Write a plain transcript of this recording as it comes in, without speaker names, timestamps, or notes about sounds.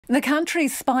The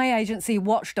country's spy agency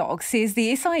Watchdog says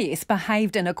the SIS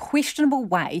behaved in a questionable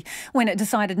way when it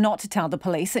decided not to tell the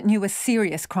police it knew a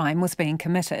serious crime was being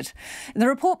committed. The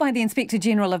report by the Inspector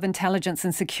General of Intelligence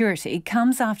and Security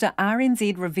comes after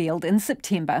RNZ revealed in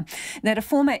September that a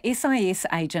former SIS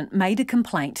agent made a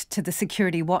complaint to the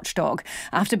security watchdog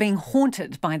after being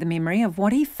haunted by the memory of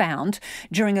what he found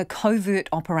during a covert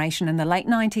operation in the late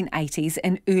 1980s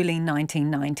and early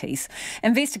 1990s.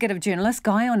 Investigative journalist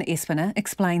Guyon Espiner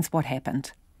explains what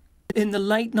happened. In the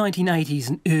late 1980s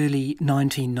and early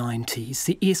 1990s,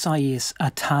 the SIS are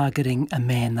targeting a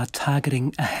man, they're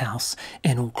targeting a house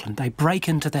in Auckland. They break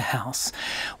into the house.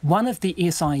 One of the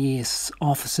SIS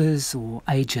officers or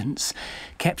agents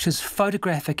captures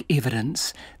photographic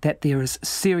evidence that there is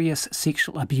serious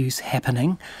sexual abuse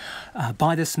happening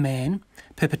by this man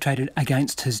perpetrated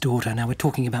against his daughter. Now, we're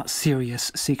talking about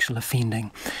serious sexual offending.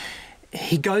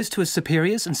 He goes to his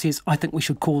superiors and says, I think we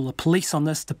should call the police on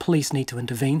this. The police need to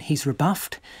intervene. He's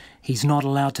rebuffed. He's not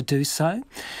allowed to do so.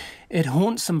 It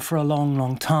haunts him for a long,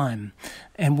 long time.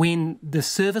 And when the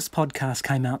Service podcast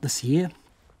came out this year,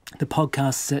 the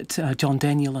podcast that John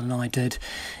Daniel and I did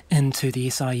into the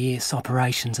SIS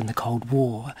operations in the Cold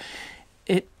War,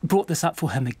 it brought this up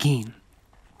for him again.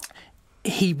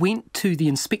 He went to the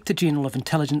Inspector General of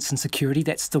Intelligence and Security,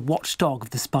 that's the watchdog of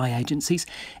the spy agencies,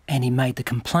 and he made the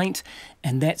complaint,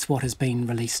 and that's what has been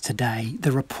released today.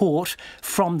 The report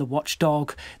from the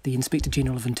watchdog, the Inspector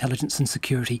General of Intelligence and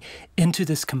Security, into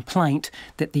this complaint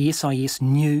that the SIS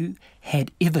knew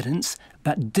had evidence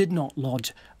but did not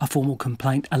lodge a formal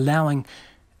complaint, allowing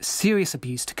serious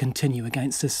abuse to continue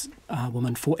against this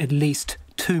woman for at least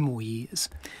 2 more years.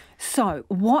 So,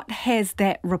 what has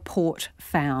that report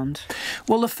found?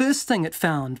 Well, the first thing it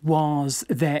found was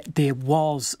that there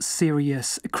was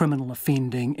serious criminal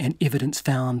offending and evidence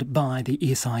found by the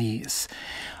SIS.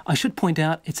 I should point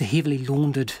out it's a heavily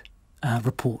laundered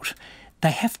report.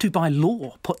 They have to, by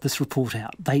law, put this report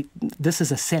out. This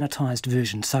is a sanitised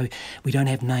version, so we don't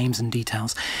have names and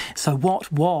details. So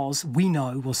what we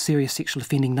know was serious sexual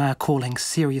offending. They are calling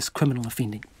serious criminal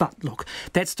offending. But look,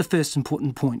 that's the first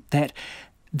important point, that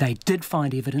they did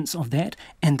find evidence of that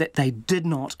and that they did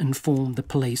not inform the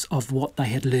police of what they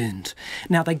had learned.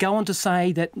 Now, they go on to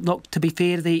say that, look, to be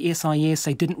fair to the SIS,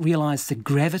 they didn't realise the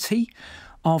gravity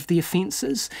of the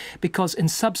offences because in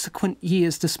subsequent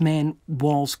years this man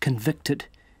was convicted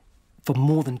for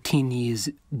more than 10 years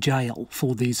jail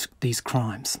for these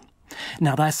crimes.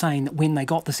 Now, they're saying that when they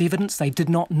got this evidence, they did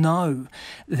not know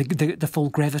the full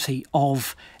gravity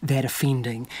of that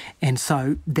offending. And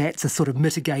so that's a sort of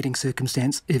mitigating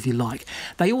circumstance, if you like.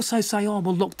 They also say, oh,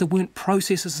 well, look, there weren't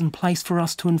processes in place for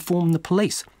us to inform the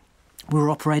police.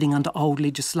 We're operating under old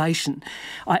legislation.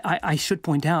 I should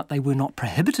point out they were not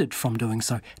prohibited from doing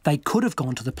so. They could have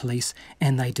gone to the police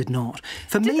and they did not.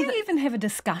 Did they even have a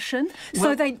discussion?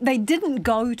 Well, so they didn't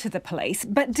go to the police,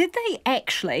 but did they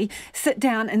actually sit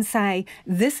down and say,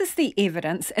 this is the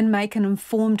evidence and make an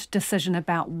informed decision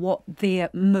about what their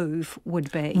move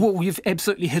would be? Well, you've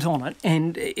absolutely hit on it.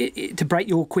 And to break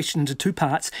your question into 2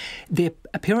 parts, there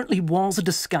apparently was a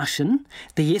discussion.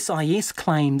 The SIS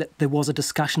claimed that there was a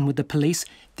discussion with the police.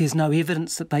 There's no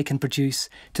evidence that they can produce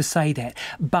to say that.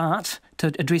 But to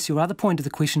address your other point of the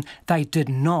question, they did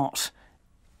not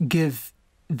give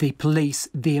the police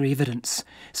their evidence.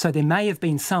 So there may have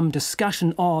been some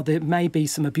discussion, there may be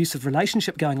some abusive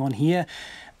relationship going on here,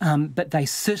 but they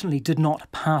certainly did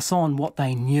not pass on what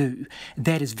they knew.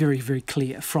 That is very, very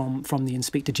clear from the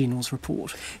Inspector General's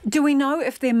report. Do we know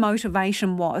if their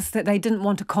motivation was that they didn't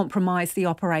want to compromise the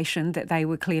operation that they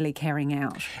were clearly carrying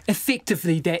out?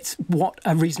 Effectively, that's what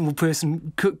a reasonable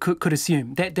person could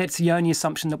assume. That's the only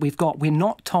assumption that we've got. We're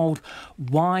not told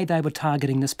why they were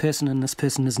targeting this person, and this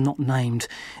person is not named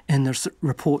in this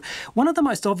report. One of the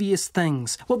most obvious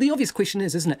things, well, the obvious question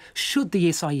is, isn't it, should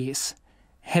the SIS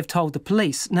have told the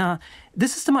police? Now,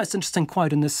 this is the most interesting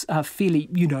quote in this fairly,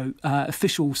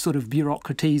 official sort of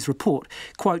bureaucraties report.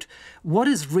 Quote, what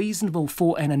is reasonable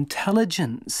for an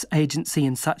intelligence agency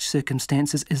in such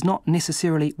circumstances is not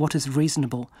necessarily what is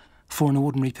reasonable for an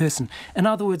ordinary person. In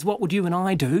other words, what would you and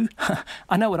I do?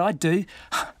 I know what I'd do.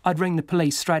 I'd ring the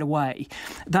police straight away.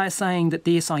 They're saying that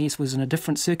the SIS was in a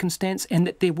different circumstance and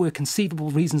that there were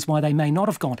conceivable reasons why they may not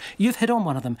have gone. You've hit on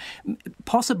one of them.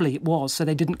 Possibly it was so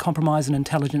they didn't compromise an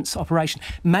intelligence operation.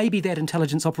 Maybe that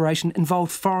intelligence operation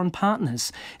involved foreign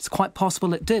partners. It's quite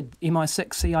possible it did.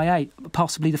 MI6, CIA,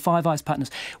 possibly the Five Eyes partners.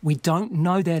 We don't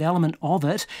know that element of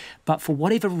it, but for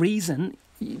whatever reason,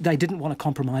 they didn't want to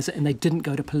compromise it and they didn't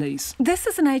go to police. This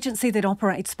is an agency that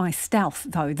operates by stealth,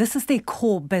 though. This is their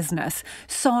core business.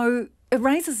 So it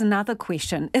raises another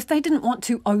question. If they didn't want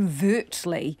to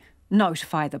overtly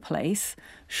notify the police,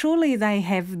 surely they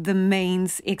have the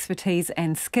means, expertise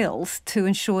and skills to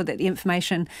ensure that the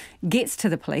information gets to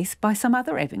the police by some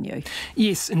other avenue.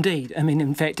 Yes, indeed. I mean,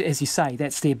 in fact, as you say,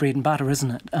 that's their bread and butter,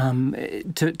 isn't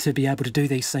it? To be able to do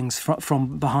these things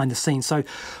from behind the scenes. So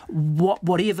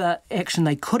whatever action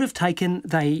they could have taken,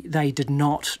 they did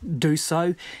not do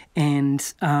so.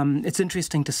 And it's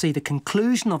interesting to see the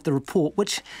conclusion of the report,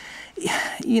 which,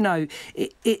 you know,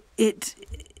 it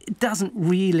doesn't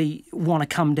really want to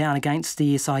come down against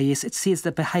the SIS. It says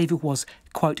that behaviour was,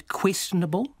 quote,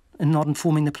 questionable in not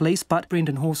informing the police, but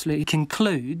Brendan Horsley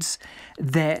concludes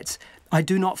that I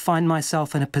do not find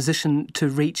myself in a position to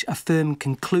reach a firm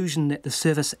conclusion that the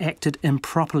service acted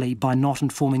improperly by not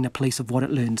informing the police of what it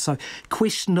learned. So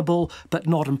questionable, but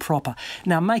not improper.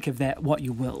 Now, make of that what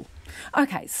you will.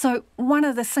 OK, so one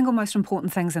of the single most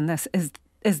important things in this is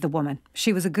the woman.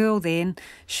 She was a girl then.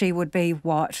 She would be,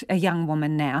 what, a young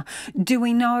woman now. Do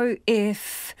we know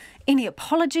if any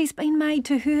apologies been made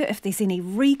to her, if there's any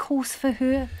recourse for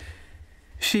her?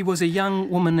 She was a young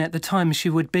woman at the time. She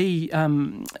would be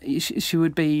middle-aged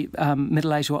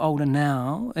or older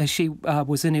now. She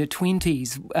was in her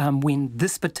 20s when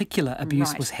this particular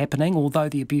abuse was happening, although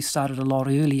the abuse started a lot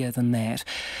earlier than that.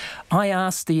 I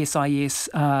asked the SIS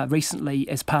recently,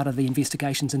 as part of the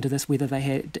investigations into this, whether they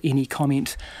had any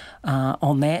comment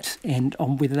on that and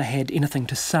on whether they had anything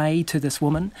to say to this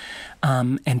woman,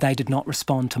 and they did not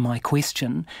respond to my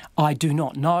question. I do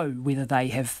not know whether they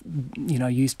have,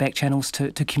 used back channels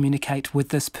to communicate with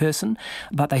this person,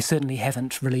 but they certainly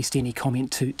haven't released any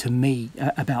comment to me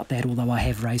about that, although I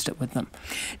have raised it with them.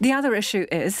 The other issue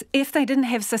is, if they didn't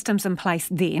have systems in place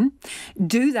then,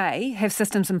 do they have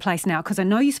systems in place now? Because I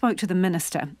know you spoke to the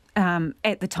minister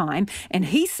at the time, and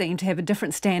he seemed to have a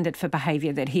different standard for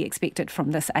behaviour that he expected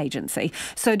from this agency.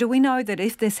 So do we know that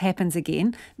if this happens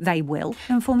again, they will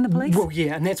inform the police? Well,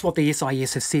 yeah, and that's what the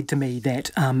SIS have said to me,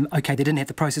 that, OK, they didn't have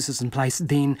the processes in place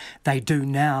then, they do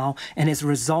now. And as a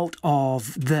result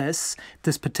of this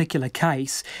particular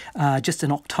case, just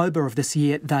in October of this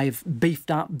year, they've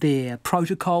beefed up their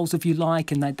protocols, if you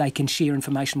like, and they can share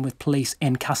information with police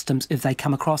and customs if they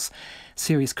come across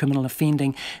serious criminal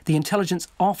offending. The intelligence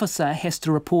officer has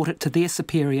to report it to their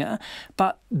superior,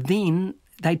 but then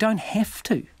they don't have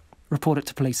to report it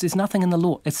to police. There's nothing in the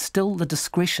law. It's still the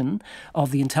discretion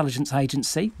of the intelligence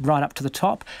agency, right up to the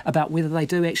top, about whether they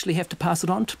do actually have to pass it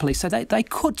on to police. So they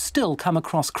could still come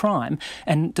across crime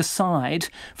and decide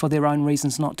for their own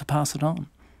reasons not to pass it on.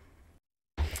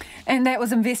 And that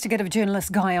was investigative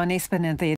journalist Guyon Espiner there.